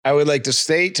I would like to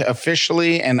state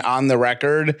officially and on the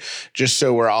record, just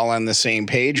so we're all on the same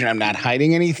page and I'm not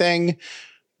hiding anything,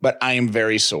 but I am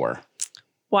very sore.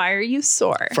 Why are you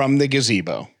sore? From the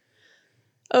gazebo.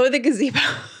 Oh, the gazebo.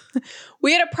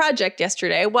 We had a project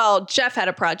yesterday. Well, Jeff had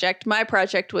a project. My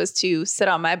project was to sit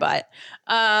on my butt.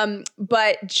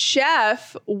 But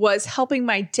Jeff was helping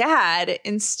my dad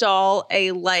install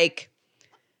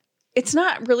it's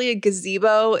not really a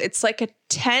gazebo. It's like a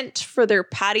tent for their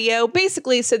patio,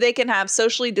 basically, so they can have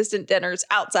socially distant dinners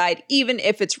outside, even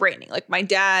if it's raining. Like my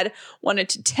dad wanted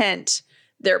to tent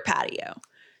their patio.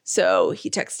 So he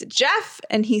texted Jeff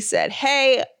and he said,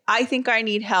 hey, I think I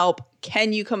need help.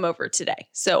 Can you come over today?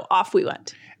 So off we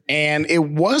went. And it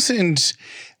wasn't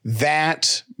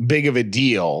that big of a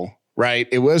deal, right?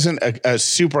 It wasn't a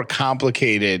super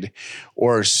complicated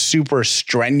or super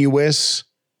strenuous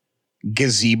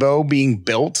gazebo being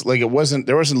built. Like there wasn't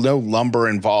no lumber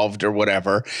involved or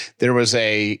whatever. There was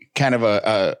a kind of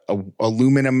a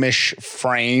aluminum-ish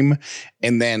frame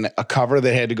and then a cover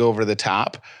that had to go over the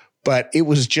top. But it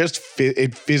was just,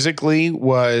 it physically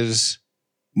was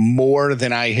more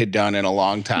than I had done in a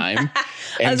long time.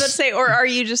 I was about to say, or are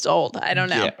you just old? I don't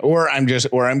know. Yeah, or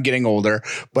I'm getting older,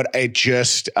 but I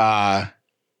just, I'm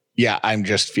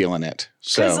just feeling it.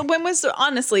 So when was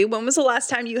the last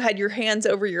time you had your hands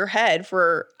over your head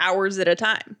for hours at a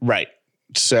time? Right.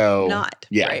 So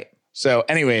Right. So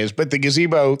anyways, but the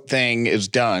gazebo thing is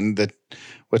done.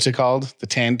 What's it called? The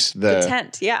tent? The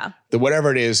tent, yeah. The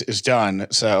whatever it is done.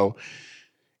 So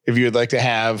if you would like to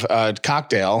have a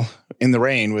cocktail in the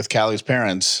rain with Callie's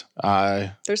parents.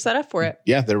 They're set up for it.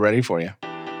 Yeah, they're ready for you.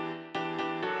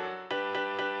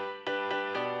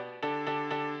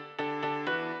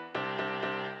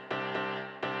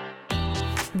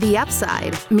 The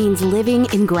Upside means living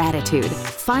in gratitude,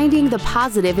 finding the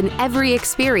positive in every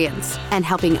experience, and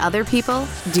helping other people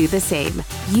do the same.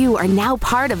 You are now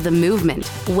part of the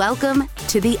movement. Welcome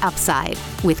to The Upside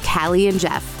with Callie and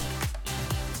Jeff.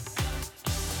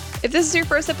 If this is your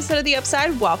first episode of The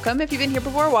Upside, welcome. If you've been here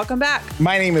before, welcome back.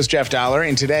 My name is Jeff Dollar,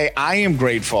 and today I am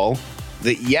grateful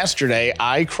that yesterday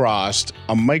I crossed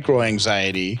a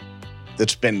micro-anxiety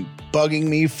that's been bugging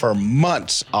me for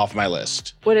months off my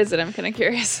list. What is it? I'm kind of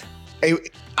curious.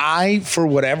 I, for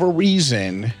whatever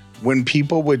reason, when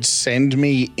people would send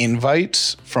me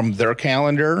invites from their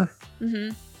calendar,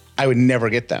 I would never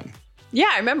get them. Yeah,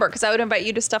 I remember, because I would invite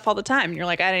you to stuff all the time. And you're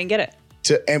like, I didn't get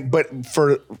it. But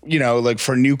for,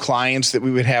 for new clients that we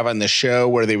would have on the show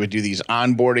where they would do these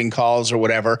onboarding calls or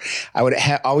whatever, I would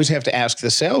always have to ask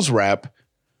the sales rep,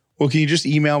 well, can you just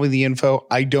email me the info?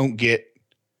 I don't get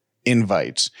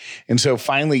invites. And so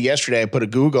finally yesterday I put a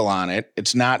Google on it.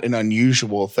 It's not an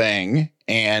unusual thing.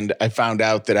 And I found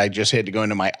out that I just had to go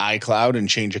into my iCloud and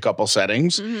change a couple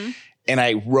settings. And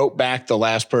I wrote back the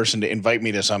last person to invite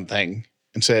me to something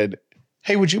and said,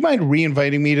 hey, would you mind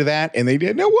re-inviting me to that? And they did.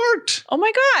 And it worked. Oh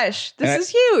my gosh. This is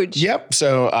huge. Yep.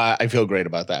 So I feel great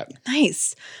about that.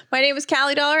 Nice. My name is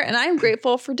Callie Dollar and I'm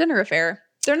grateful for Dinner Affair.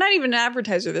 They're not even an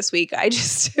advertiser this week.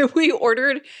 We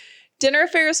ordered Dinner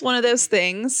Affair is one of those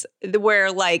things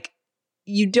where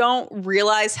you don't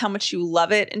realize how much you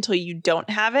love it until you don't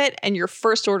have it. And your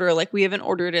first order, we haven't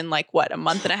ordered in a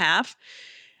month and a half.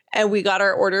 And we got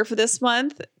our order for this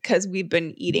month because we've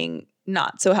been eating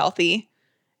not so healthy.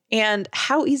 And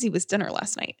how easy was dinner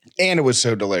last night? And it was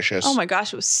so delicious. Oh my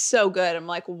gosh, it was so good. I'm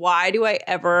like, why do I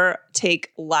ever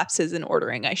take lapses in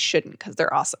ordering? I shouldn't, because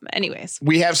they're awesome. Anyways.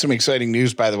 We have some exciting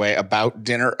news, by the way, about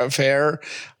Dinner Affair.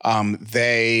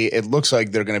 It looks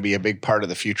like they're going to be a big part of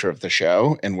the future of the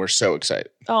show, and we're so excited.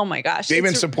 Oh my gosh. They've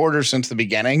been supporters since the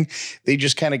beginning. They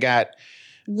just kind of got...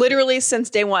 Literally since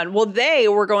day one. Well, they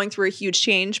were going through a huge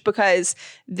change because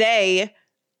they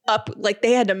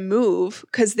had to move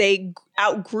because they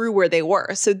outgrew where they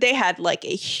were. So they had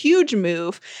a huge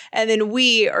move. And then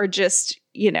we are just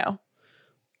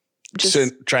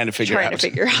trying to figure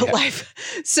out life.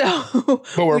 So,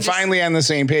 but we're finally on the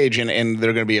same page and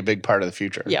they're going to be a big part of the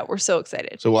future. Yeah, we're so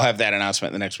excited. So we'll have that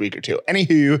announcement in the next week or two.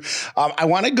 Anywho, I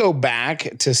want to go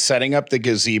back to setting up the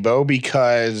gazebo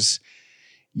because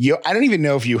I don't even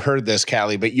know if you heard this,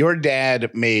 Callie, but your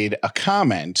dad made a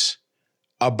comment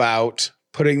about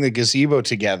putting the gazebo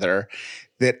together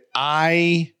that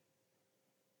I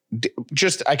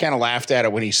kind of laughed at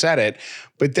it when he said it.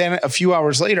 But then a few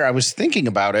hours later, I was thinking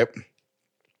about it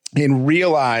and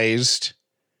realized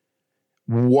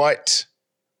why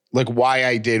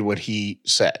I did what he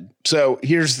said. So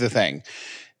here's the thing.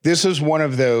 This is one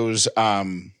of those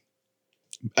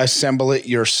assemble it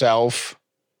yourself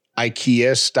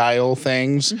IKEA style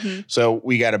things. So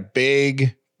we got a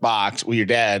big box. Well, your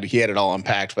dad, he had it all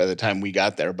unpacked by the time we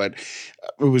got there, but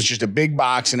it was just a big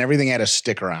box and everything had a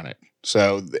sticker on it.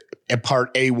 So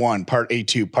part A1, part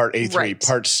A2, part A3, Right.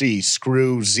 part C,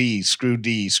 screw Z, screw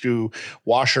D, screw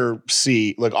washer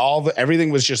C, like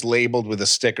everything was just labeled with a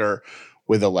sticker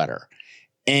with a letter.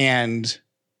 And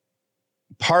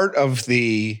part of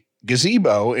the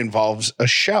gazebo involves a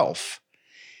shelf.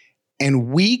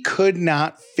 And we could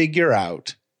not figure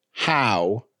out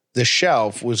how the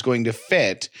shelf was going to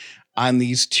fit on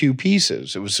these two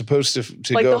pieces. It was supposed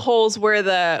to like go. the holes where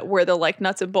the like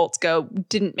nuts and bolts go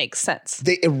didn't make sense.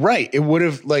 Right. It would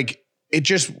have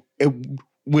it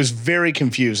was very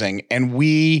confusing. And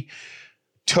we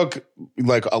took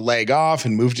like a leg off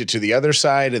and moved it to the other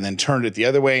side and then turned it the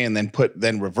other way and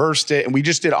then reversed it. And we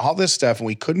just did all this stuff and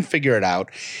we couldn't figure it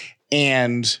out.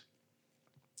 And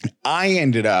I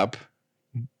ended up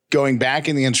going back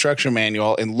in the instruction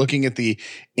manual and looking at the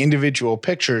individual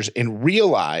pictures and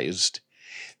realized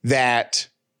that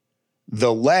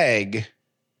the leg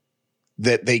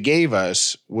that they gave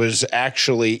us was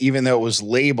actually, even though it was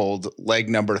labeled leg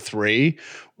number 3,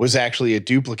 was actually a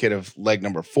duplicate of leg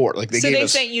number 4. Like they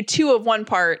sent you 2 of one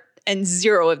part and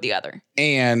 0 of the other.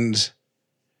 And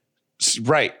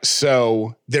right.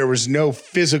 So there was no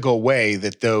physical way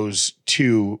that those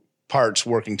 2 parts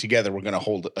working together were going to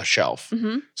hold a shelf.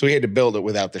 Mm-hmm. So we had to build it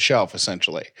without the shelf,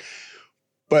 essentially.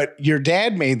 But your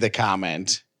dad made the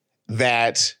comment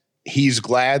that he's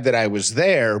glad that I was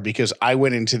there because I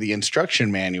went into the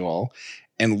instruction manual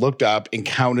and looked up and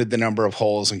counted the number of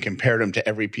holes and compared them to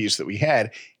every piece that we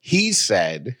had. He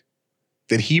said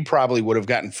that he probably would have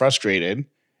gotten frustrated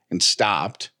and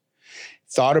stopped,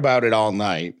 thought about it all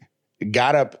night,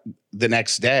 got up the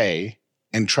next day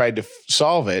and tried to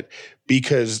solve it,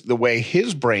 because the way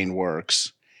his brain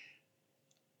works,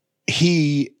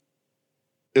 he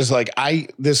is like,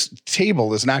 this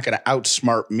table is not going to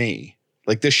outsmart me.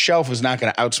 Like this shelf is not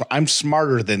going to outsmart. I'm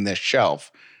smarter than this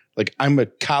shelf. Like I'm a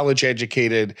college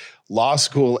educated, law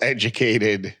school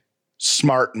educated,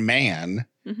 smart man.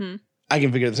 Mm-hmm. I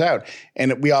can figure this out.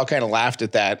 And we all kind of laughed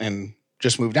at that and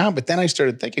just moved on. But then I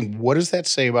started thinking, what does that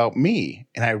say about me?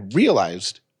 And I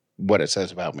realized what it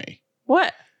says about me.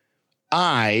 What?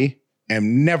 I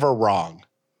am never wrong.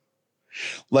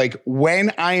 Like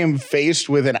when I am faced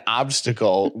with an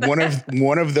obstacle, one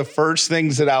of the first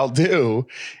things that I'll do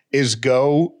is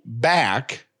go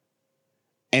back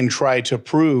and try to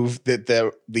prove that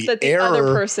the error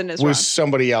other person is was wrong.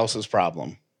 somebody else's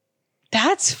problem.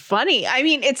 That's funny. I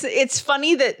mean, it's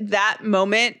funny that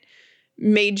moment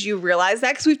made you realize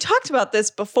that, because we've talked about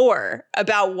this before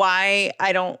about why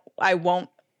I won't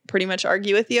pretty much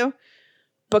argue with you.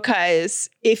 Because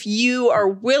if you are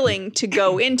willing to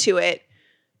go into it,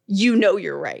 you know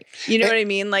you're right. You know what I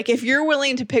mean? Like if you're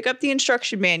willing to pick up the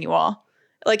instruction manual,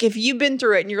 like if you've been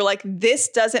through it and you're like, this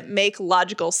doesn't make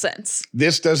logical sense.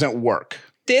 This doesn't work.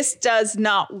 This does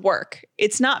not work.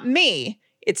 It's not me.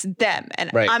 It's them. And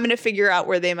right. I'm going to figure out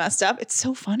where they messed up. It's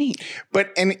so funny.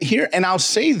 And I'll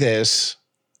say this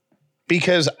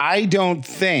because I don't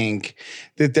think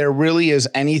that there really is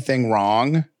anything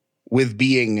wrong with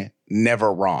being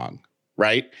never wrong,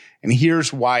 right? And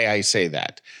here's why I say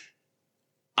that.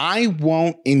 I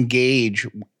won't engage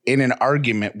in an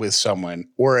argument with someone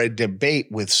or a debate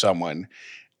with someone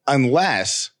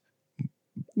unless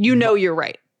you know you're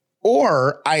right.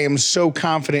 Or I am so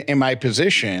confident in my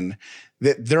position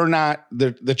that they're not,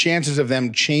 the chances of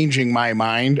them changing my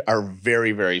mind are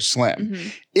very, very slim. Mm-hmm.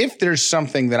 If there's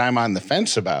something that I'm on the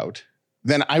fence about,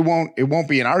 then it won't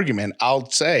be an argument. I'll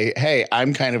say, hey,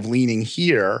 I'm kind of leaning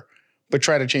here, but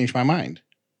try to change my mind.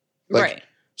 Right.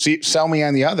 Sell me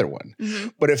on the other one. Mm-hmm.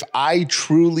 But if I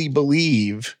truly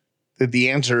believe that the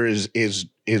answer is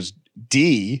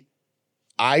D,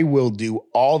 I will do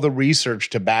all the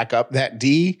research to back up that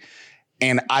D,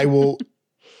 and I will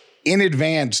in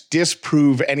advance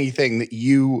disprove anything that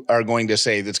you are going to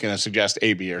say that's going to suggest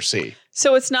A, B, or C.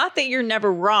 So it's not that you're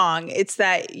never wrong. It's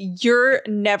that you're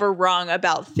never wrong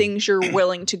about things you're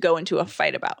willing to go into a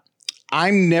fight about.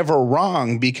 I'm never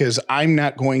wrong because I'm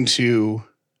not going to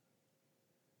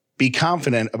be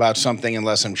confident about something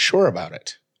unless I'm sure about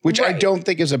it, which right. I don't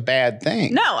think is a bad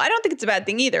thing. No, I don't think it's a bad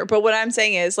thing either. But what I'm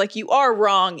saying is, like, you are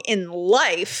wrong in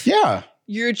life. Yeah.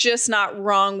 You're just not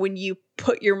wrong when you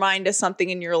put your mind to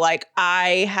something and you're like,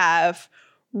 I have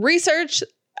research,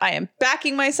 I am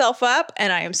backing myself up,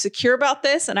 and I am secure about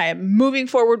this, and I am moving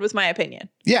forward with my opinion.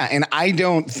 Yeah. And I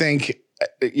don't think,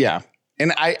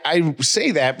 And I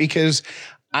say that because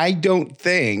I don't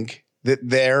think that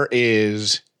there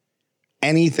is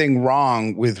anything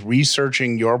wrong with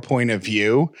researching your point of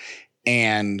view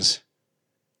and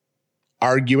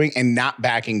arguing and not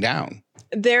backing down.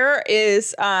 There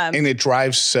is, and it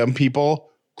drives some people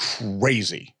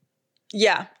crazy.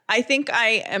 Yeah, I think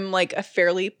I am like a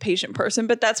fairly patient person,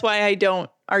 but that's why I don't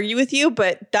argue with you.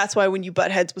 But that's why when you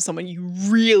butt heads with someone, you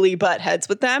really butt heads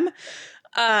with them.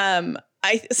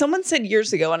 Someone said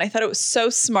years ago, and I thought it was so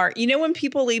smart. You know, when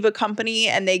people leave a company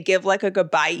and they give like a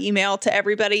goodbye email to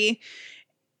everybody,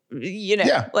 you know,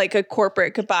 like a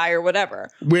corporate goodbye or whatever.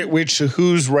 Which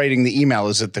who's writing the email?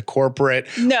 Is it the corporate?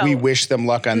 No. We wish them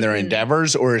luck on their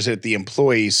endeavors, or is it the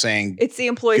employees saying? It's the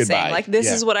employee goodbye? Saying like, this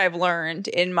is what I've learned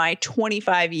in my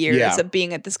 25 years of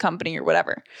being at this company or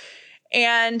whatever.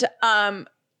 And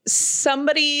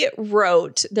somebody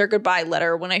wrote their goodbye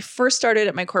letter when I first started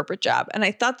at my corporate job, and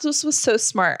I thought this was so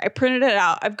smart. I printed it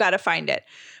out. I've got to find it.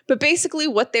 But basically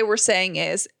what they were saying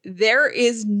is there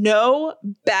is no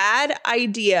bad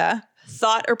idea,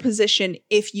 thought, or position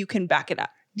if you can back it up.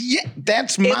 Yeah,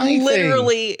 that's my thing. It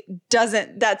literally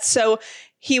doesn't. That's so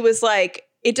he was like,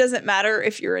 it doesn't matter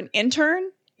if you're an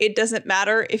intern. It doesn't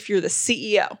matter if you're the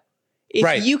CEO.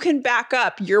 If you can back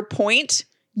up your point,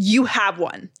 you have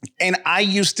one. And I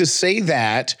used to say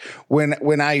that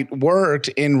when I worked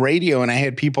in radio, and I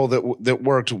had people that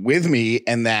worked with me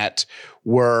and that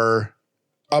were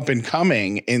up and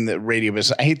coming in the radio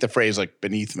business. I hate the phrase like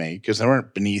beneath me, because they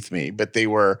weren't beneath me, but they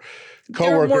were coworkers.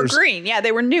 They were more green. Yeah,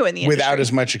 they were new in the industry. Without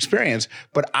as much experience.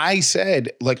 But I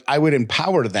said, like, I would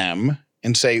empower them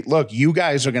and say, look, you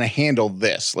guys are going to handle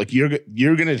this. Like, you're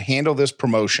going to handle this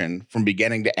promotion from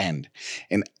beginning to end.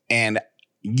 And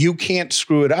you can't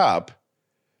screw it up,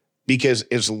 because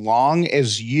as long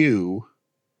as you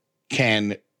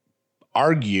can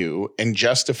argue and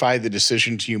justify the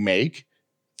decisions you make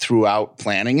throughout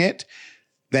planning it,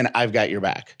 then I've got your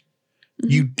back. Mm-hmm.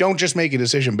 You don't just make a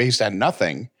decision based on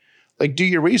nothing. Like, do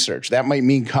your research. That might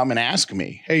mean come and ask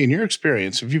me, hey, in your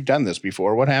experience, if you've done this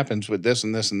before, what happens with this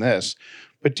and this and this?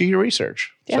 But do your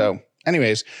research. Yeah. So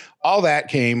anyways, all that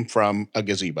came from a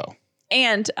gazebo.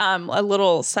 And a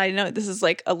little side note, this is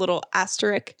like a little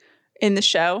asterisk in the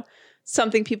show.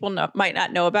 Something people might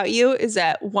not know about you is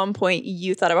at one point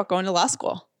you thought about going to law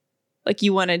school. Like,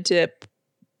 you wanted to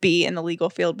be in the legal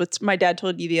field, but my dad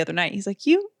told you the other night, he's like,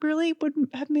 you really would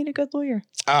have made a good lawyer.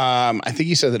 I think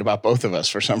he said that about both of us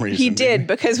for some reason. He did,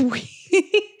 because we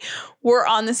were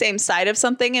on the same side of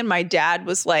something, and my dad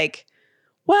was like,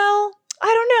 well, I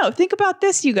don't know. Think about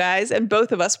this, you guys. And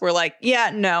both of us were like,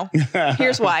 yeah, no.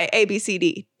 Here's why. A, B, C,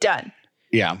 D. Done.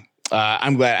 Yeah.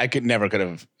 I'm glad.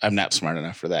 I'm not smart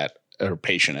enough for that, or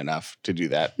patient enough to do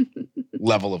that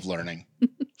level of learning.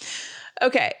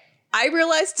 Okay. I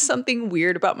realized something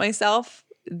weird about myself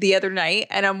the other night,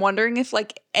 and I'm wondering if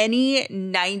like any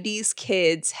 90s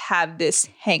kids have this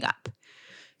hang up.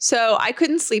 So I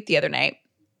couldn't sleep the other night.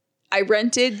 I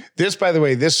rented. This, by the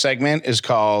way, this segment is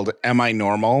called Am I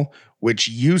Normal? Which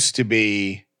used to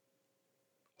be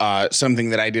something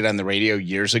that I did on the radio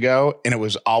years ago. And it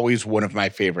was always one of my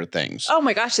favorite things. Oh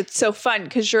my gosh, it's so fun,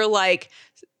 because you're like,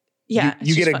 yeah.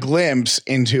 You get a glimpse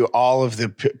into all of the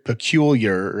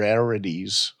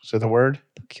peculiarities. Is that the word?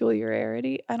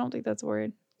 Peculiarity? I don't think that's a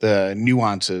word. The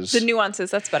nuances. The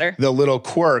nuances, that's better. The little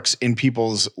quirks in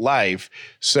people's life.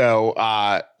 So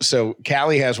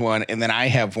Callie has one, and then I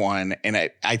have one,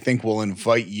 and I think we'll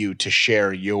invite you to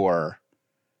share your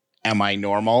Am I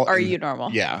Normal? Are you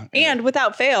normal? Yeah. And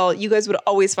without fail, you guys would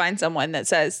always find someone that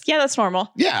says, yeah, that's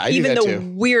normal. Yeah, even the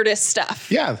weirdest stuff.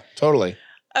 Yeah, totally.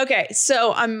 Okay,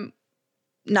 so I'm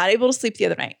not able to sleep the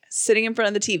other night, sitting in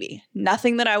front of the TV.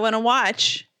 Nothing that I want to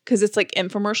watch, because it's like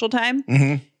infomercial time,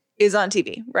 is on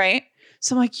TV, right?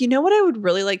 So I'm like, you know what I would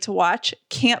really like to watch?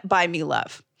 Can't Buy Me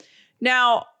Love.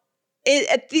 Now,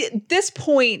 at this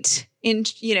point in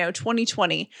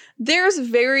 2020, there's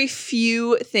very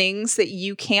few things that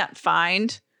you can't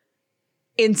find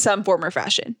in some form or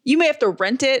fashion. You may have to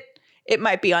rent it. It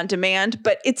might be on demand,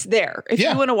 but it's there. If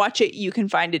you want to watch it, you can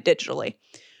find it digitally,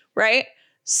 right?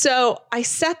 So I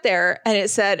sat there and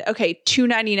it said, okay,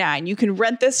 $2.99. You can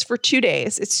rent this for 2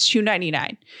 days. It's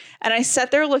 $2.99. And I sat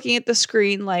there looking at the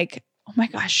screen like, oh my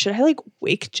gosh, should I like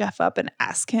wake Jeff up and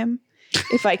ask him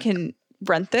if I can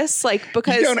rent this? Like,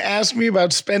 because you don't ask me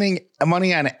about spending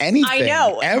money on anything. I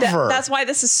know. Ever. That's why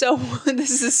this is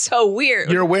so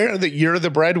weird. You're aware that you're the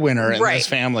breadwinner in this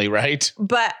family, right?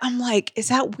 But I'm like, is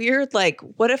that weird? Like,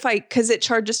 what if because it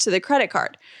charges to the credit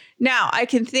card. Now I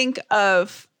can think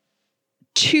of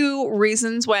 2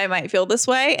 reasons why I might feel this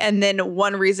way, and then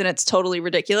 1 reason it's totally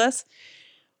ridiculous.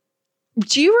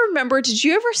 Did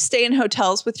you ever stay in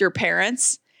hotels with your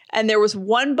parents And there was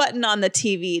one button on the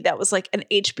TV that was like an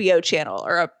HBO channel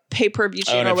or a pay-per-view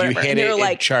channel and or whatever. If you hit and they're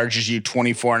like, it charges you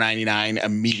 $24.99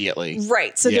 immediately.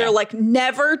 Right. So they're like,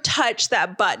 never touch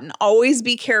that button. Always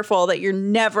be careful that you're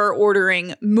never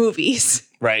ordering movies.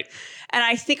 Right. And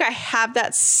I think I have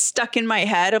that stuck in my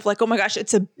head of like, oh my gosh,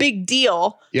 it's a big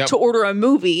deal Yep. to order a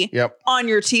movie Yep. on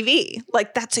your TV.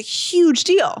 Like, that's a huge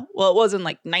deal. Well, it was in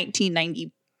like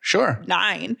 1999. Sure.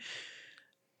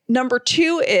 Number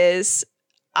 2 is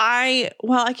I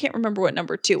can't remember what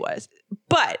number 2 was,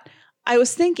 but I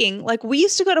was thinking, like, we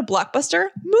used to go to Blockbuster.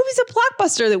 Movies at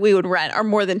Blockbuster that we would rent are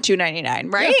more than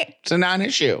 $2.99, right? Yeah, it's a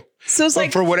non-issue. So it's But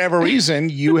like, for whatever reason,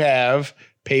 you have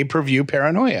pay-per-view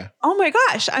paranoia. oh my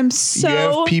gosh, I'm so You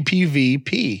have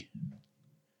PPVP.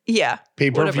 yeah,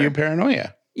 Pay-per-view whatever.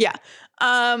 paranoia. Yeah.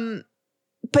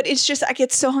 But it's just, I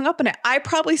get so hung up in it. I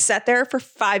probably sat there for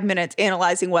 5 minutes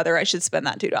analyzing whether I should spend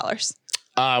that $2.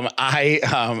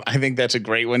 I think that's a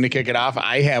great one to kick it off.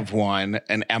 I have one,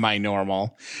 and am I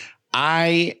normal?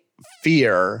 I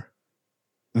fear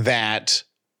that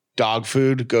dog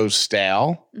food goes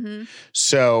stale. Mm-hmm.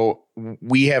 So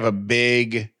we have a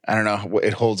big, I don't know,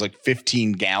 it holds like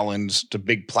 15 gallons. It's a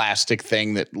big plastic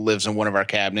thing that lives in one of our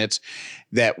cabinets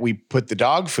that we put the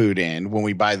dog food in when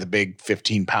we buy the big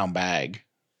 15-pound bag.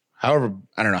 However,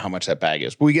 I don't know how much that bag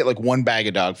is, but we get like one bag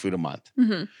of dog food a month.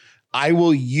 Mm-hmm. I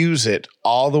will use it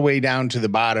all the way down to the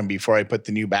bottom before I put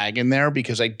the new bag in there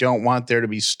because I don't want there to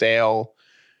be stale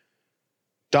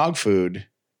dog food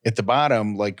at the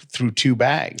bottom, like through 2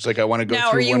 bags. Like I want to go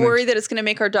Now, through are you one. worried that it's going to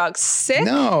make our dogs sick?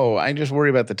 No, I just worry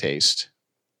about the taste.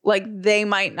 Like they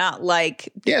might not like.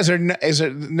 Yeah,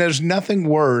 there's nothing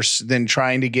worse than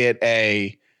trying to get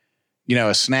a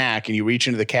snack and you reach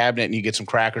into the cabinet and you get some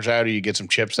crackers out or you get some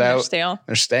chips They're out. stale.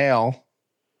 They're stale.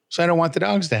 So I don't want the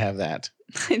dogs to have that.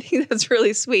 I think that's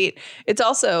really sweet. It's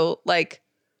also like,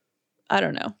 I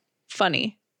don't know,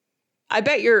 funny. I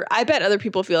bet other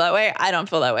people feel that way. I don't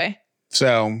feel that way.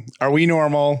 So are we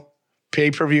normal?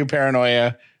 Pay-per-view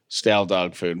paranoia, stale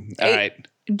dog food. All right.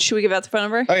 Should we give out the phone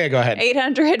number? Oh yeah, go ahead.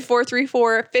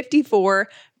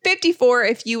 800-434-5454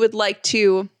 if you would like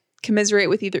to commiserate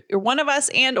with either one of us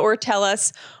and or tell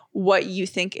us what you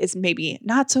think is maybe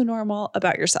not so normal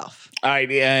about yourself. All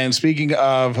right. And speaking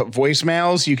of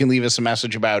voicemails, you can leave us a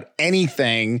message about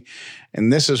anything.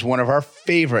 And this is one of our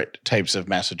favorite types of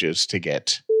messages to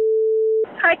get.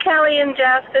 Hi, Callie and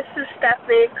Jeff. This is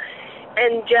Stephanie.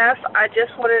 And Jeff, I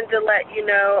just wanted to let you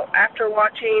know, after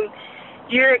watching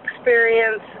your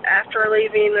experience after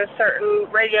leaving a certain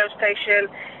radio station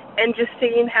and just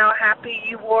seeing how happy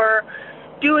you were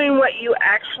doing what you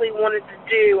actually wanted to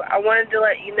do, I wanted to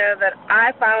let you know that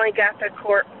I finally got the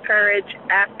courage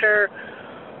after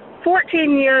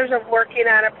 14 years of working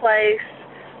at a place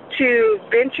to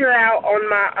venture out on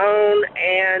my own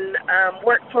and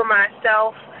work for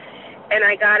myself. And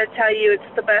I got to tell you,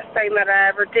 it's the best thing that I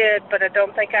ever did, but I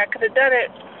don't think I could have done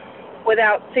it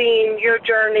without seeing your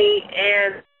journey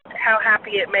and how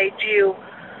happy it made you.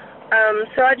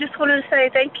 So I just wanted to say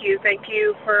thank you. Thank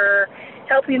you for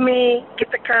helping me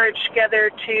get the courage together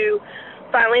to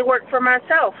finally work for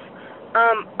myself.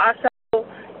 Also,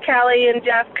 Callie and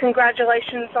Jeff,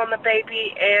 congratulations on the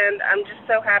baby, and I'm just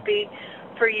so happy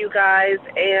for you guys,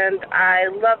 and I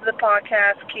love the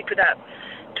podcast. Keep it up.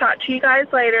 Talk to you guys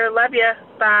later. Love you.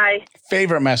 Bye.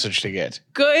 Favorite message to get.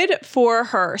 Good for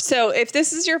her. So if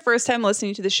this is your first time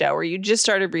listening to the show or you just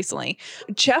started recently,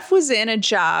 Jeff was in a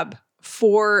job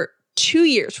for 2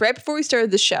 years, right before we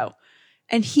started the show,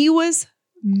 and he was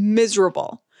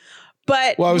miserable.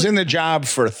 But Well, I was in the job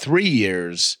for 3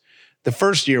 years. The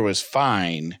first year was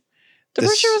fine. the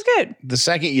first year was good. The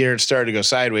second year, it started to go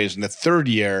sideways. And the third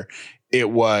year, it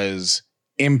was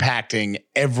impacting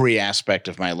every aspect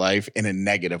of my life in a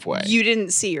negative way. You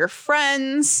didn't see your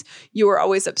friends. You were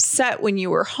always upset when you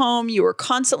were home. You were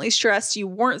constantly stressed. You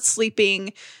weren't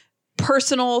sleeping.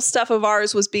 Personal stuff of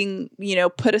ours was being,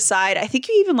 put aside. I think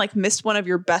you even missed one of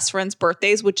your best friend's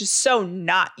birthdays, which is so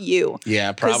not you.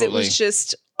 Yeah, Because probably. it was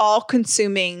just all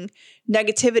consuming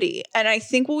negativity. And I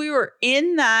think when we were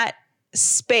in that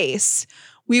space,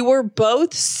 we were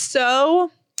both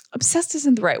so obsessed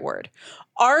isn't the right word.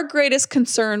 Our greatest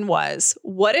concern was,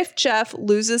 what if Jeff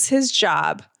loses his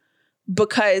job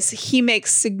because he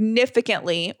makes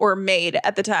significantly, or made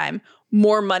at the time,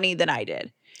 more money than I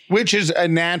did? Which is a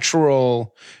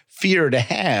natural fear to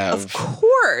have. Of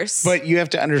course. But you have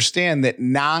to understand that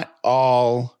not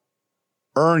all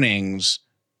earnings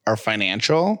are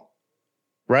financial,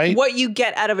 right? what you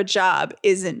get out of a job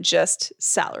isn't just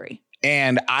salary.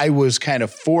 And I was kind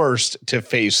of forced to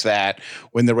face that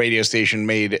when the radio station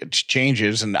made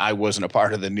changes and I wasn't a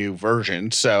part of the new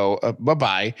version. So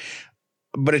bye-bye.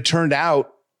 But it turned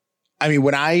out, I mean,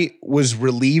 when I was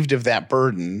relieved of that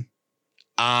burden,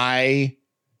 I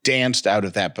danced out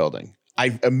of that building.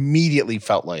 I immediately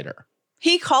felt lighter.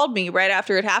 He called me right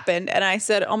after it happened and I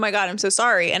said, oh my God, I'm so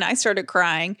sorry. And I started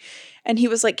crying and he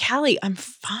was like, Callie, I'm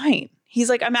fine. He's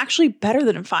like, I'm actually better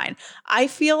than I'm fine. I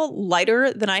feel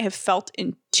lighter than I have felt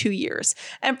in 2 years.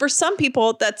 And for some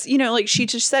people, that's, like she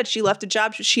just said, she left a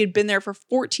job. She had been there for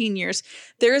 14 years.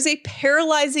 There is a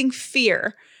paralyzing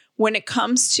fear when it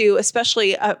comes to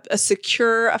especially a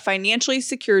financially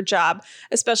secure job,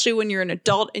 especially when you're an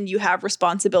adult and you have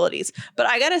responsibilities. But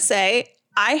I got to say,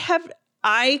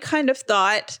 I kind of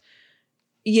thought,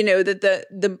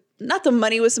 that not the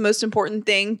money was the most important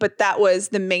thing, but that was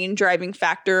the main driving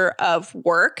factor of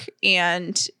work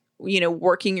and,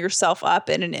 working yourself up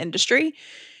in an industry.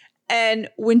 And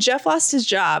when Jeff lost his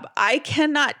job, I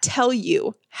cannot tell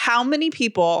you how many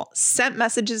people sent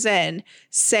messages in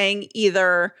saying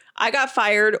either I got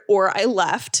fired or I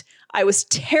left. I was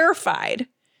terrified.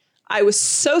 I was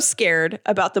so scared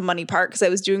about the money part because I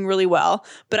was doing really well,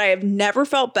 but I have never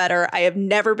felt better. I have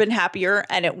never been happier,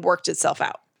 and it worked itself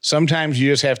out. Sometimes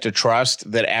you just have to trust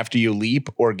that after you leap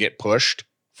or get pushed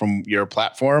from your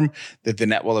platform, that the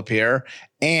net will appear.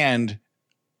 And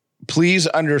please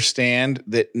understand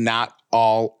that not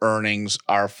all earnings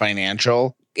are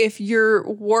financial. If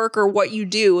your work or what you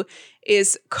do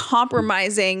is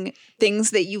compromising things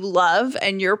that you love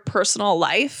and your personal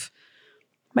life,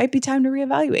 might be time to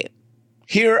reevaluate.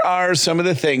 Here are some of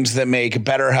the things that make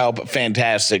BetterHelp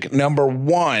fantastic. Number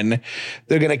one,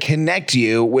 they're going to connect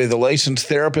you with a licensed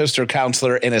therapist or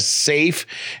counselor in a safe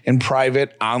and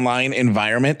private online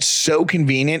environment. So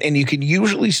convenient, and you can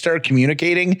usually start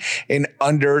communicating in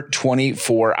under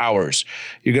 24 hours.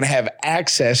 You're going to have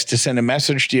access to send a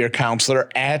message to your counselor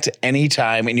at any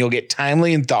time, and you'll get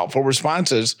timely and thoughtful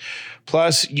responses.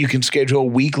 Plus, you can schedule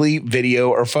weekly video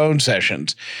or phone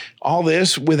sessions. All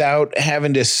this without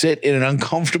having to sit in an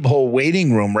uncomfortable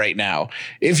waiting room right now,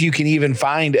 if you can even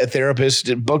find a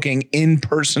therapist booking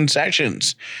in-person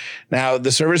sessions. Now,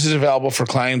 the service is available for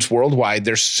clients worldwide.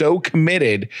 They're so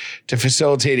committed to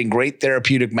facilitating great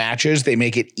therapeutic matches. They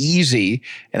make it easy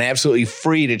and absolutely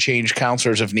free to change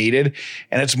counselors if needed.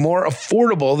 And it's more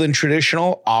affordable than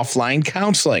traditional offline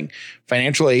counseling.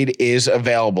 Financial aid is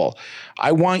available.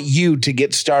 I want you to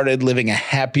get started living a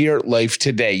happier life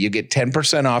today. You get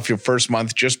 10% off your first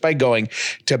month just by going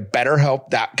to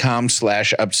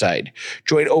BetterHelp.com/upside.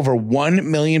 Join over 1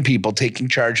 million people taking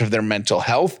charge of their mental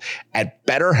health at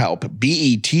BetterHelp,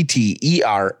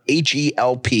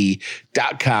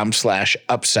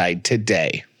 BetterHelp.com/upside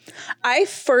today. I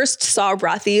first saw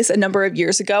Rothy's a number of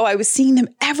years ago. I was seeing them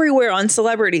everywhere on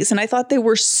celebrities, and I thought they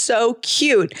were so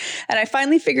cute. And I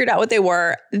finally figured out what they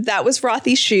were. That was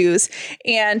Rothy's shoes,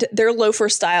 and their loafer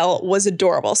style was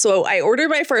adorable. So I ordered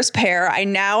my first pair. I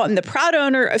now am the proud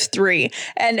owner of 3,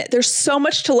 and there's so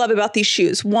much to love about these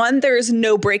shoes. One, there is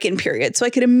no break-in period, so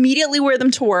I could immediately wear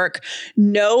them to work.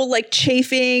 No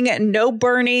chafing, no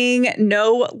burning,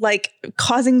 no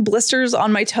causing blisters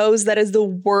on my toes. That is the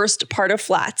worst part of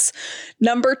flats.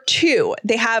 Number 2,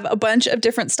 they have a bunch of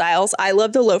different styles. I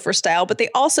love the loafer style, but they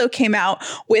also came out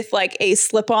with a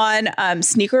slip-on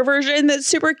sneaker version that's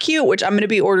super cute, which I'm going to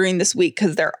be ordering this week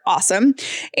because they're awesome.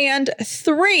 And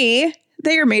 3,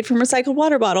 they are made from recycled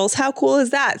water bottles. How cool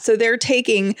is that? So they're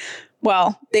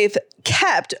they've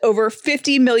kept over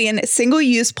 50 million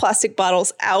single-use plastic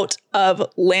bottles out of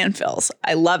landfills.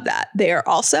 I love that. They are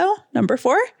also, number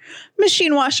 4,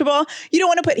 machine washable. You don't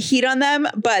want to put heat on them,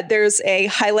 but there's a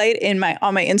highlight on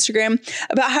my Instagram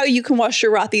about how you can wash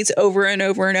your Rothy's over and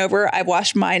over and over. I've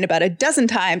washed mine about a dozen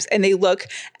times and they look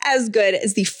as good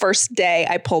as the first day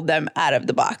I pulled them out of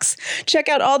the box. Check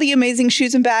out all the amazing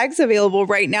shoes and bags available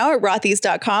right now at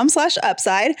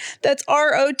rothys.com/upside. That's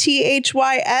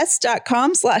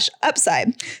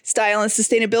ROTHYS.com/upside. Style and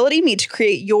sustainability meet to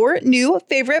create your new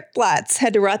favorite flats.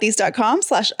 Head to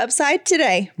rothys.com/upside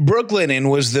today. Brooklinen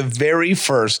was the very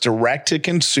first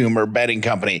direct-to-consumer bedding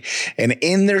company, and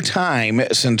in their time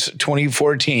since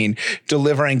 2014,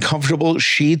 delivering comfortable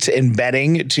sheets and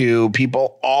bedding to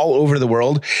people all over the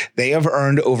world, they have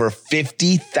earned over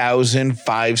 50,000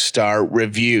 5-star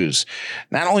reviews.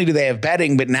 Not only do they have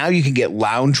bedding, but now you can get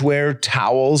loungewear,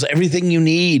 towels, everything you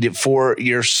need for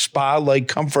your spa-like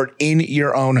comfort in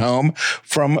your own home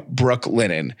from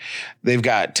Brooklinen. They've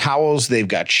got towels, they've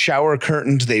got shower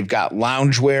curtains, they've got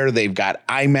loungewear, they've got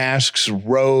eye masks,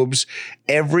 robes,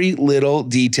 every little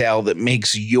detail that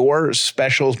makes your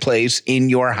special place in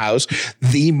your house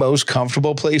the most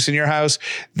comfortable place in your house.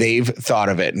 They've thought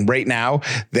of it. And right now,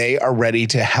 they are ready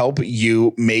to help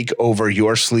you make over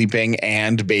your sleeping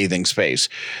and bathing space.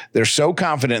 They're so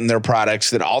confident in their products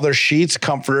that all their sheets,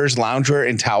 comforters, loungewear,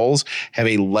 and towels have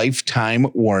a lifetime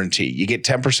warranty. You get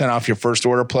 10% off your first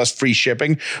order plus free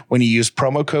shipping when you use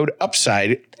promo code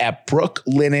UPSIDE at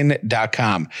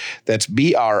brooklinen.com. That's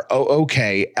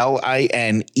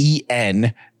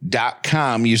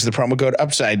BROOKLINEN.com. Use the promo code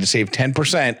UPSIDE to save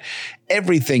 10%.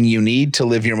 Everything you need to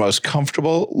live your most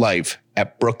comfortable life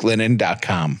at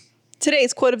brooklinen.com.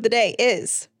 Today's quote of the day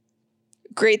is,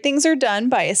 great things are done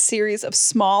by a series of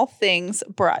small things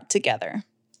brought together.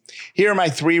 Here are my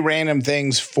 3 random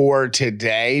things for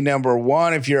today. Number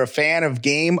 1, if you're a fan of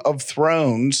Game of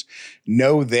Thrones,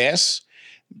 know this.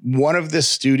 One of the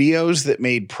studios that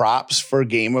made props for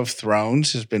Game of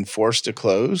Thrones has been forced to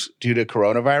close due to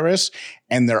coronavirus,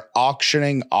 and they're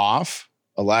auctioning off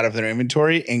a lot of their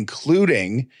inventory,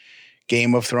 including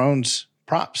Game of Thrones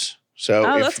props. So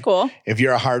that's cool. If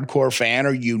you're a hardcore fan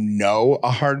or you know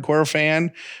a hardcore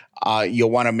fan,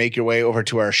 you'll want to make your way over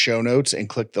to our show notes and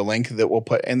click the link that we'll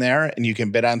put in there, and you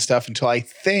can bid on stuff until I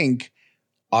think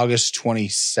August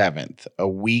 27th, a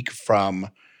week from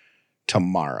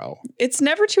tomorrow. It's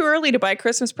never too early to buy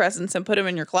Christmas presents and put them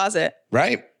in your closet.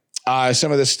 Right.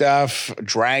 Some of the stuff,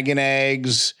 dragon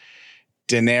eggs,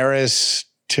 Daenerys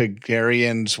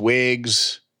Targaryen's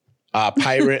wigs,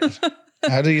 pirate.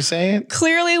 How do you say it?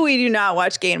 Clearly, we do not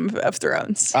watch Game of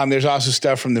Thrones. There's also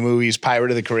stuff from the movies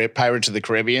Pirates of the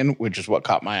Caribbean, which is what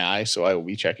caught my eye, so I will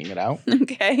be checking it out.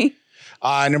 Okay.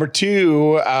 Number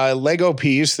 2, a Lego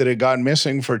piece that had gone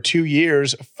missing for 2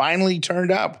 years finally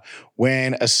turned up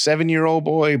when a 7-year-old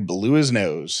boy blew his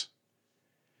nose.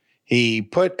 He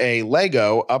put a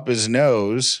Lego up his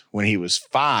nose when he was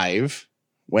 5,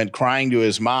 went crying to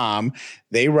his mom.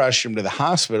 They rushed him to the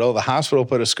hospital. The hospital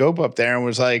put a scope up there and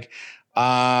was like,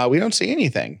 we don't see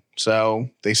anything. So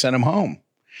they sent him home.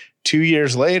 2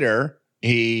 years later,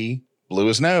 he blew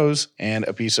his nose and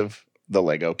a piece of the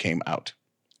Lego came out.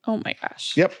 Oh my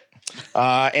gosh. Yep.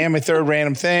 And my 3rd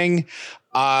random thing.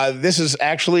 This is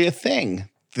actually a thing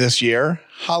this year.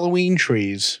 Halloween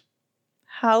trees.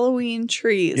 Halloween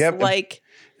trees. Yep.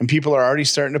 And people are already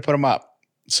starting to put them up.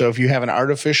 So if you have an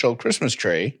artificial Christmas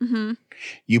tree,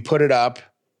 you put it up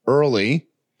early.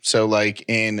 So like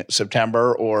in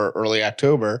September or early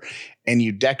October, and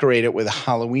you decorate it with a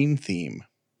Halloween theme.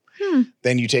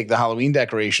 Then you take the Halloween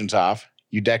decorations off.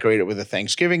 You decorate it with a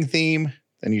Thanksgiving theme.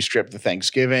 Then you strip the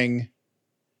Thanksgiving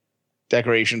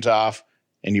decorations off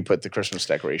and you put the Christmas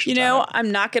decorations on it.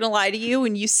 I'm not going to lie to you.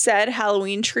 When you said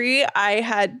Halloween tree, I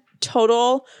had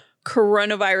total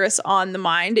coronavirus on the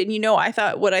mind. And I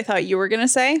thought you were going to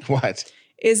say? What?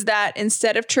 Is that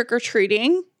instead of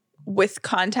trick-or-treating with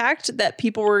contact, that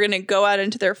people were going to go out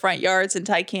into their front yards and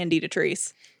tie candy to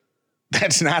trees.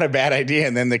 That's not a bad idea.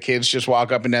 And then the kids just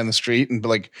walk up and down the street and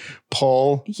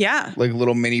pull like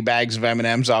little mini bags of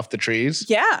M&Ms off the trees.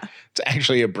 Yeah. It's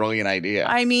actually a brilliant idea.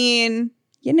 I mean,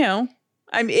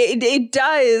 it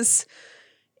does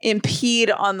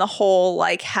impede on the whole,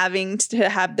 having to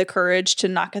have the courage to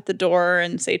knock at the door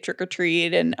and say trick or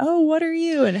treat and, oh, what are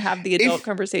you? And have the adult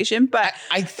conversation. But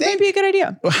I think it might be a good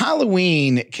idea.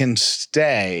 Halloween can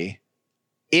stay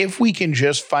if we can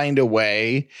just find a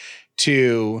way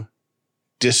to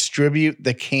distribute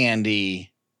the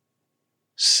candy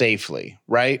safely,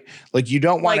 right? You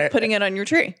don't want putting it on your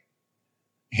tree.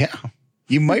 Yeah.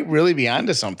 You might really be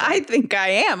onto something. I think I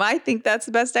am. I think that's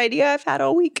the best idea I've had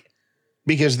all week.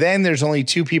 Because then there's only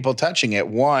 2 people touching it.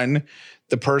 One,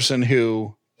 the person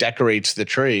who decorates the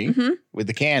tree with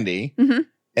the candy,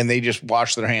 and they just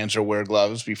wash their hands or wear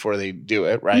gloves before they do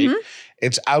it, right?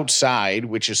 It's outside,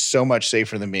 which is so much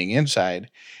safer than being inside.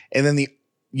 And then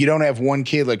you don't have one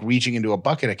kid reaching into a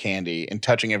bucket of candy and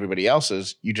touching everybody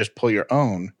else's. You just pull your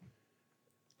own.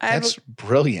 That's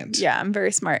brilliant. Yeah, I'm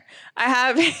very smart.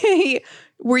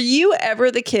 Were you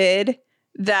ever the kid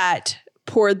that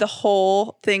poured the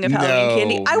whole thing of Halloween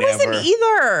candy? I wasn't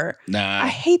either. Nah. I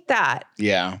hate that.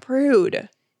 Yeah. Rude.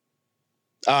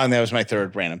 Oh, and that was my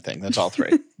 3rd random thing. That's all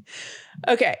 3.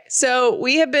 Okay. So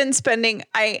we have been spending,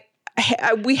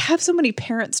 we have so many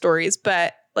parent stories,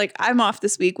 but I'm off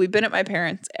this week. We've been at my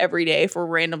parents' every day for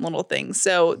random little things.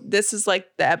 So this is the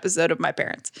episode of my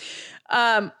parents.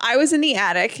 I was in the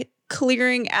attic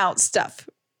clearing out stuff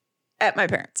at my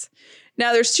parents'.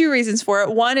 Now, there's 2 reasons for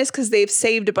it. One is because they've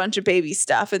saved a bunch of baby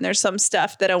stuff, and there's some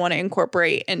stuff that I want to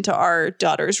incorporate into our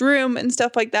daughter's room and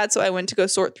stuff like that. So I went to go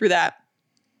sort through that.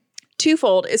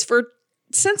 twofold is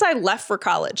since I left for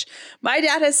college, my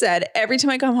dad has said every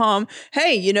time I come home,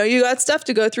 hey, you got stuff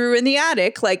to go through in the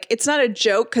attic. Like, it's not a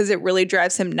joke because it really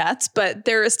drives him nuts, but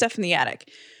there is stuff in the attic.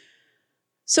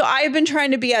 So I've been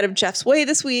trying to be out of Jeff's way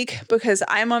this week because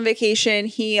I'm on vacation.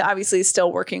 He obviously is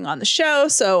still working on the show.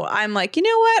 So I'm like, you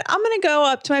know what? I'm going to go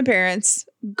up to my parents,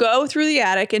 go through the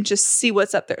attic and just see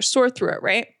what's up there, sort through it,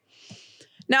 right?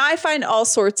 Now I find all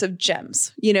sorts of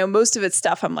gems. Most of it's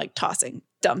stuff I'm like tossing,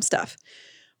 dumb stuff.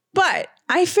 But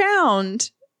I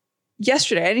found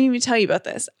yesterday, I didn't even tell you about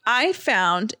this. I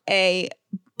found a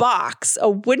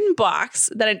wooden box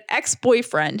that an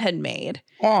ex-boyfriend had made.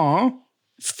 Aww.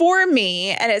 For me,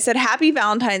 and it said Happy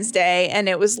Valentine's Day, and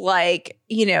it was like,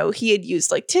 he had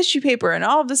used like tissue paper and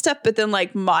all of this stuff, but then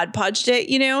like Mod Podged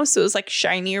it, so it was like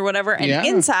shiny or whatever. And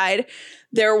inside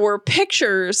there were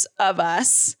pictures of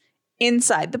us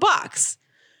inside the box.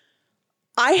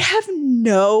 I have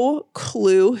no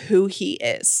clue who he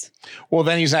is. Well,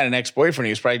 then he's not an ex-boyfriend.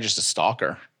 He's probably just a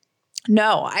stalker.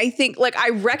 No, I think like I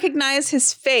recognize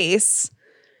his face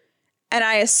and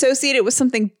I associate it with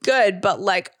something good, but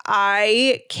like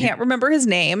I can't remember his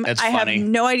name. That's I funny. have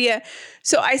no idea.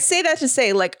 So I say that to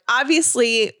say, like,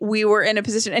 obviously we were in a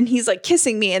position and he's like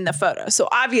kissing me in the photo. So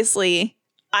obviously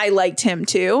I liked him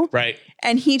too. Right.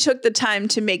 And he took the time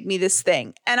to make me this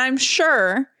thing. And I'm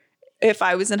sure if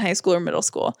I was in high school or middle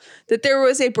school, that there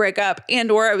was a breakup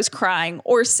and or I was crying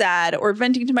or sad or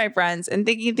venting to my friends and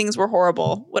thinking things were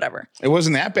horrible, whatever. It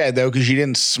wasn't that bad, though, because you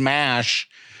didn't smash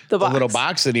the little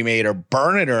box that he made or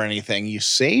burn it or anything. You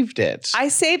saved it. I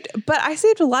saved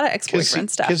a lot of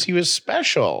ex-boyfriend stuff. Because he was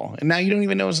special. And now you don't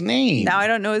even know his name. Now I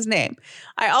don't know his name.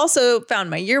 I also found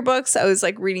my yearbooks. I was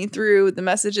like reading through the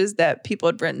messages that people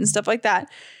had written and stuff like that.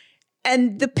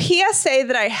 And the PSA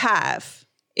that I have,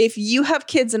 if you have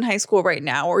kids in high school right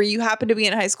now, or you happen to be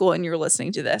in high school and you're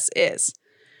listening to this, is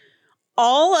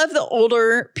all of the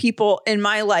older people in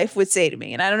my life would say to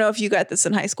me, and I don't know if you got this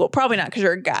in high school, probably not because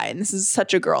you're a guy and this is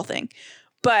such a girl thing,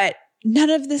 but none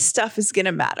of this stuff is going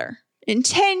to matter. In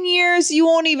 10 years, you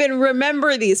won't even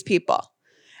remember these people.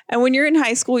 And when you're in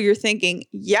high school, you're thinking,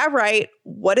 yeah, right.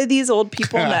 What do these old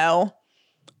people know?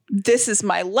 This is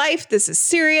my life. This is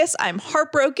serious. I'm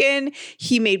heartbroken.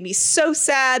 He made me so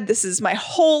sad. This is my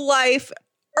whole life.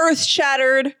 Earth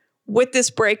shattered with this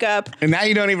breakup. And now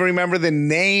you don't even remember the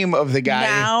name of the guy.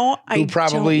 Now I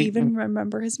don't even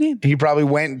remember his name. He probably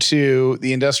went to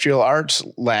the industrial arts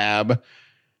lab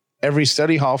every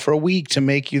study hall for a week to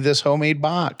make you this homemade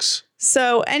box.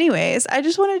 So anyways, I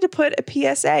just wanted to put a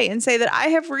PSA and say that I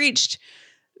have reached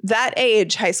that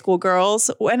age, high school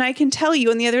girls, and I can tell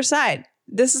you on the other side,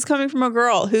 this is coming from a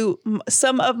girl who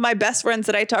some of my best friends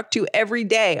that I talk to every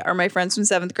day are my friends from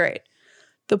 7th grade.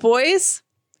 The boys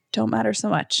don't matter so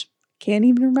much. Can't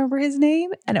even remember his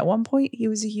name. And at one point, he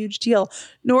was a huge deal.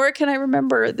 Nor can I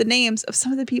remember the names of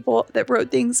some of the people that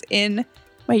wrote things in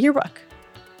my yearbook.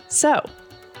 So,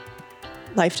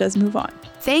 life does move on.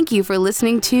 Thank you for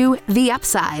listening to The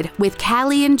Upside with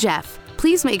Callie and Jeff.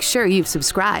 Please make sure you've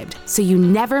subscribed so you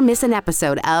never miss an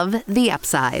episode of The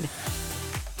Upside.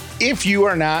 If you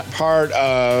are not part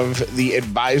of the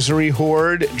advisory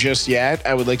horde just yet,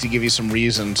 I would like to give you some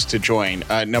reasons to join.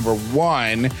 Number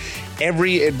one,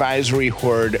 every advisory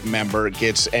horde member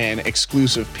gets an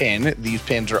exclusive pin. These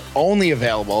pins are only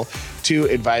available to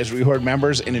advisory horde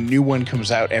members, and a new one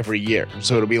comes out every year.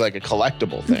 So it'll be like a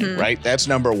collectible thing, right? That's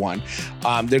number one.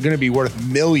 They're going to be worth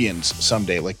millions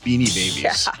someday, like Beanie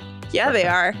Babies. Yeah, they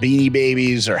are. Beanie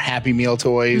Babies or Happy Meal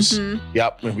toys.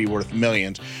 Yep, it'll be worth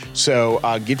millions. So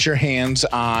get your hands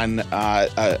on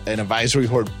an advisory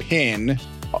horde pin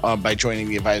by joining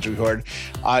the advisory horde.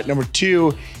 Number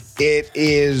two, it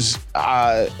is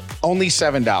only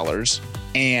 $7,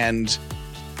 and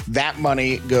that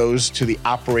money goes to the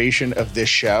operation of this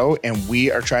show, and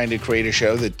we are trying to create a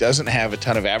show that doesn't have a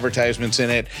ton of advertisements in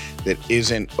it, that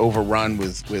isn't overrun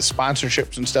with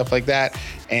sponsorships and stuff like that.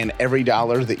 And every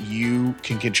dollar that you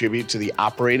can contribute to the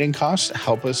operating costs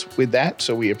help us with that.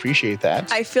 So we appreciate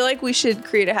that. I feel like we should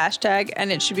create a hashtag,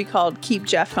 and it should be called Keep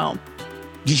Jeff Home.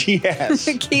 Yes.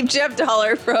 Keep Jeff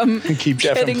Dollar from Keep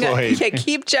Jeff employed.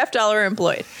 Keep Jeff Dollar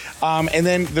employed. And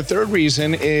then the third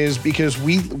reason is because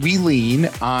we lean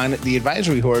on the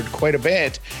advisory horde quite a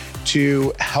bit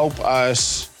to help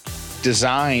us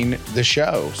design the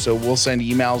show. So we'll send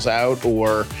emails out,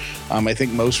 or I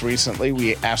think most recently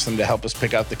we asked them to help us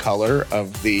pick out the color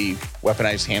of the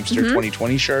Weaponized Hamster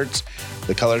 2020 shirts,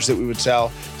 the colors that we would sell,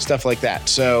 stuff like that.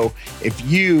 So if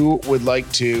you would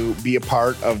like to be a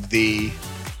part of the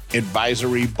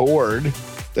advisory board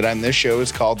that on this show is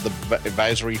called the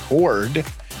Advisory Horde,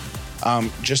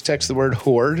 Just text the word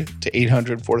HOARD to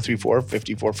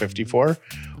 800-434-5454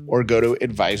 or go to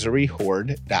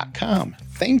advisoryhoard.com.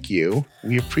 Thank you.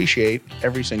 We appreciate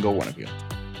every single one of you.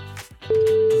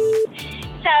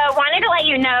 So wanted to let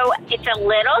you know it's a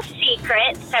little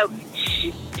secret, so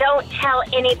don't tell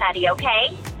anybody,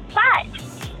 okay? But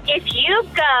if you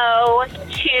go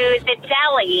to the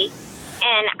deli,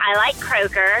 and I like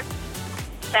Kroger,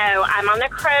 so I'm on the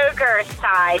Kroger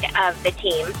side of the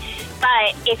team,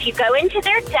 but if you go into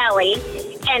their deli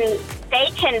and they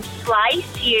can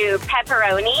slice you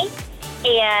pepperoni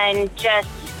and just,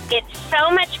 it's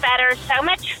so much better, so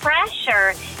much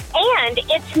fresher, and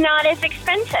it's not as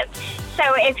expensive.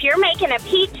 So if you're making a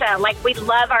pizza, like we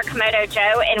love our Komodo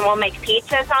Joe and we'll make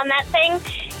pizzas on that thing,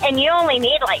 and you only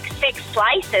need like 6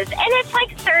 slices, and it's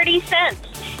like 30 cents.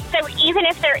 So even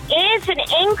if there is an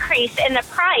increase in the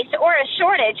price or a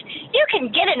shortage, you can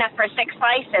get enough for 6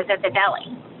 slices at the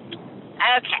deli.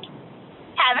 Okay.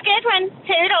 Have a good one.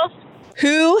 Toodles.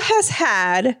 Who has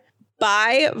had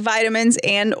buy vitamins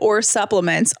and or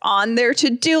supplements on their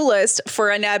to-do list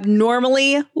for an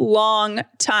abnormally long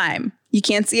time? You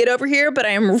can't see it over here, but I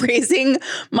am raising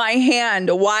my hand.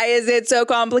 Why is it so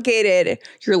complicated?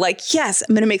 You're like, yes,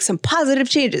 I'm going to make some positive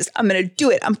changes. I'm going to do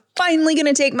it. I'm finally going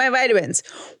to take my vitamins.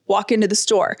 Walk into the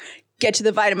store, get to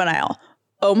the vitamin aisle.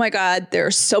 Oh my God, there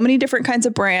are so many different kinds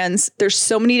of brands. There's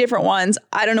so many different ones.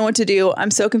 I don't know what to do. I'm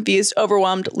so confused,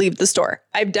 overwhelmed. Leave the store.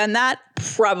 I've done that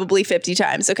probably 50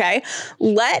 times. Okay.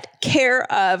 Let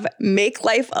Care Of make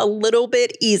life a little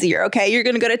bit easier. Okay. You're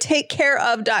going to go to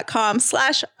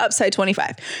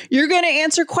takecareof.com/upside25. You're going to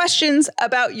answer questions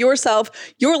about yourself,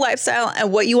 your lifestyle,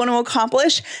 and what you want to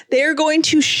accomplish. They're going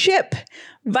to ship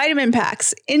vitamin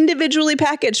packs, individually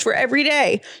packaged for every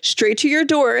day, straight to your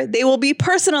door. They will be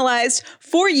personalized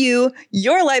for you,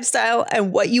 your lifestyle,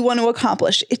 and what you want to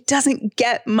accomplish. It doesn't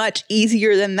get much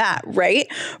easier than that, right?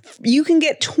 You can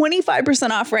get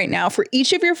 25% off right now for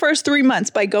each of your first 3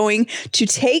 months by going to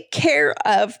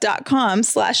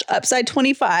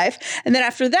takecareof.com/upside25. And then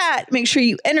after that, make sure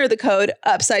you enter the code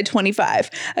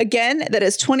upside25. Again, that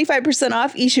is 25%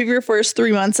 off each of your first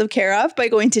 3 months of Care Of by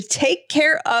going to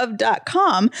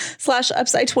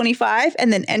takecareof.com/upside25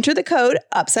 and then enter the code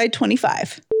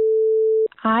upside25.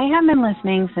 I have been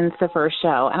listening since the first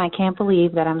show, and I can't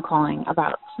believe that I'm calling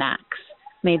about snacks.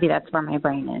 Maybe that's where my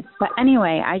brain is. But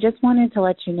anyway, I just wanted to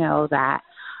let you know that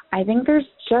I think there's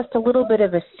just a little bit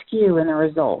of a skew in the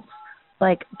results.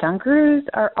 Like, Dunkaroos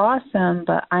are awesome,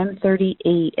 but I'm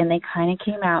 38, and they kind of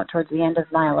came out towards the end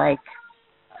of my, like,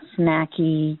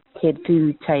 snacky kid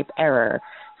food type era.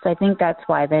 So I think that's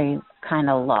why they kind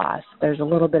of lost. There's a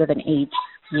little bit of an age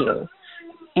skew.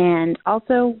 And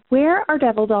also, where are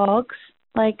Devil Dogs?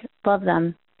 Like, love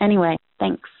them. Anyway,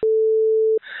 thanks.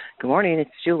 Good morning,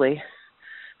 it's Julie.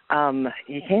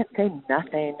 You can't say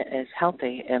nothing is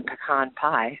healthy in pecan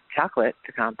pie, chocolate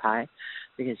pecan pie,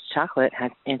 because chocolate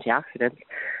has antioxidants,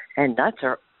 and nuts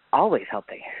are always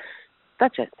healthy.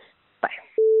 That's it. Bye.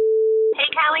 Hey,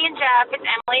 Callie and Jeff, it's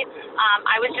Emily.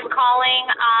 I was just calling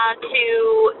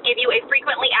to give you a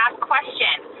frequently asked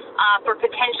question for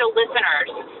potential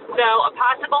listeners. So a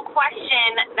possible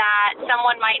question that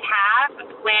someone might have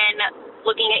when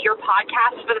looking at your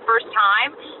podcast for the first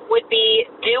time would be,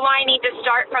 do I need to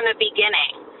start from the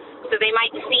beginning? So they might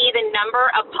see the number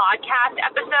of podcast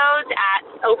episodes at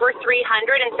over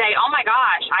 300 and say, oh my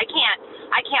gosh, I can't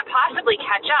possibly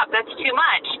catch up. That's too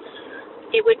much.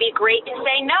 It would be great to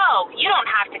say, no, you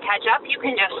don't have to catch up. You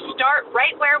can just start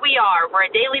right where we are. We're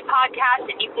a daily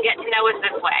podcast, and you can get to know us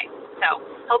this way. So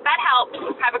hope that helps.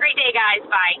 Have a great day, guys.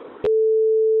 Bye.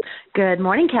 Good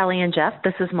morning, Callie and Jeff.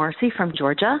 This is Marcy from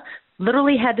Georgia.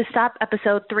 Literally had to stop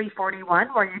episode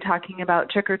 341 where you're talking about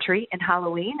trick-or-treat and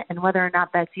Halloween and whether or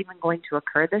not that's even going to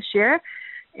occur this year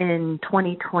in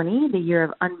 2020, the year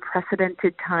of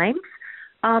unprecedented times.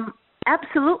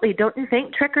 Absolutely. Don't you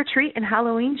think trick-or-treat and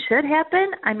Halloween should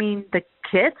happen? I mean, the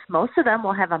kids, most of them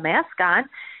will have a mask on,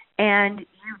 and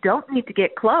you don't need to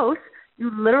get close. You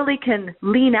literally can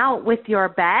lean out with your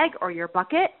bag or your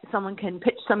bucket. Someone can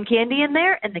pitch some candy in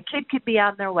there, and the kid could be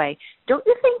on their way. Don't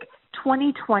you think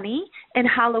 2020 and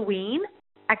Halloween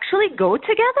actually go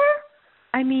together?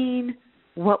 I mean,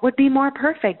 what would be more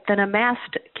perfect than a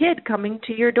masked kid coming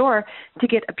to your door to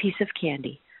get a piece of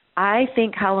candy? I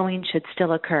think Halloween should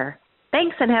still occur.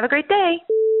 Thanks, and have a great day.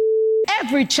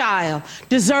 Every child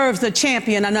deserves a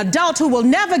champion, an adult who will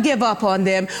never give up on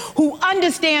them, who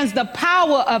understands the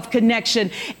power of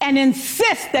connection and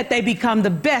insists that they become the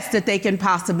best that they can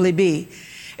possibly be.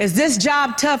 Is this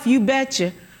job tough? You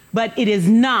betcha. But it is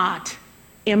not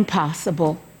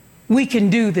impossible. We can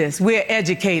do this. We're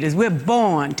educators. We're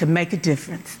born to make a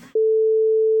difference.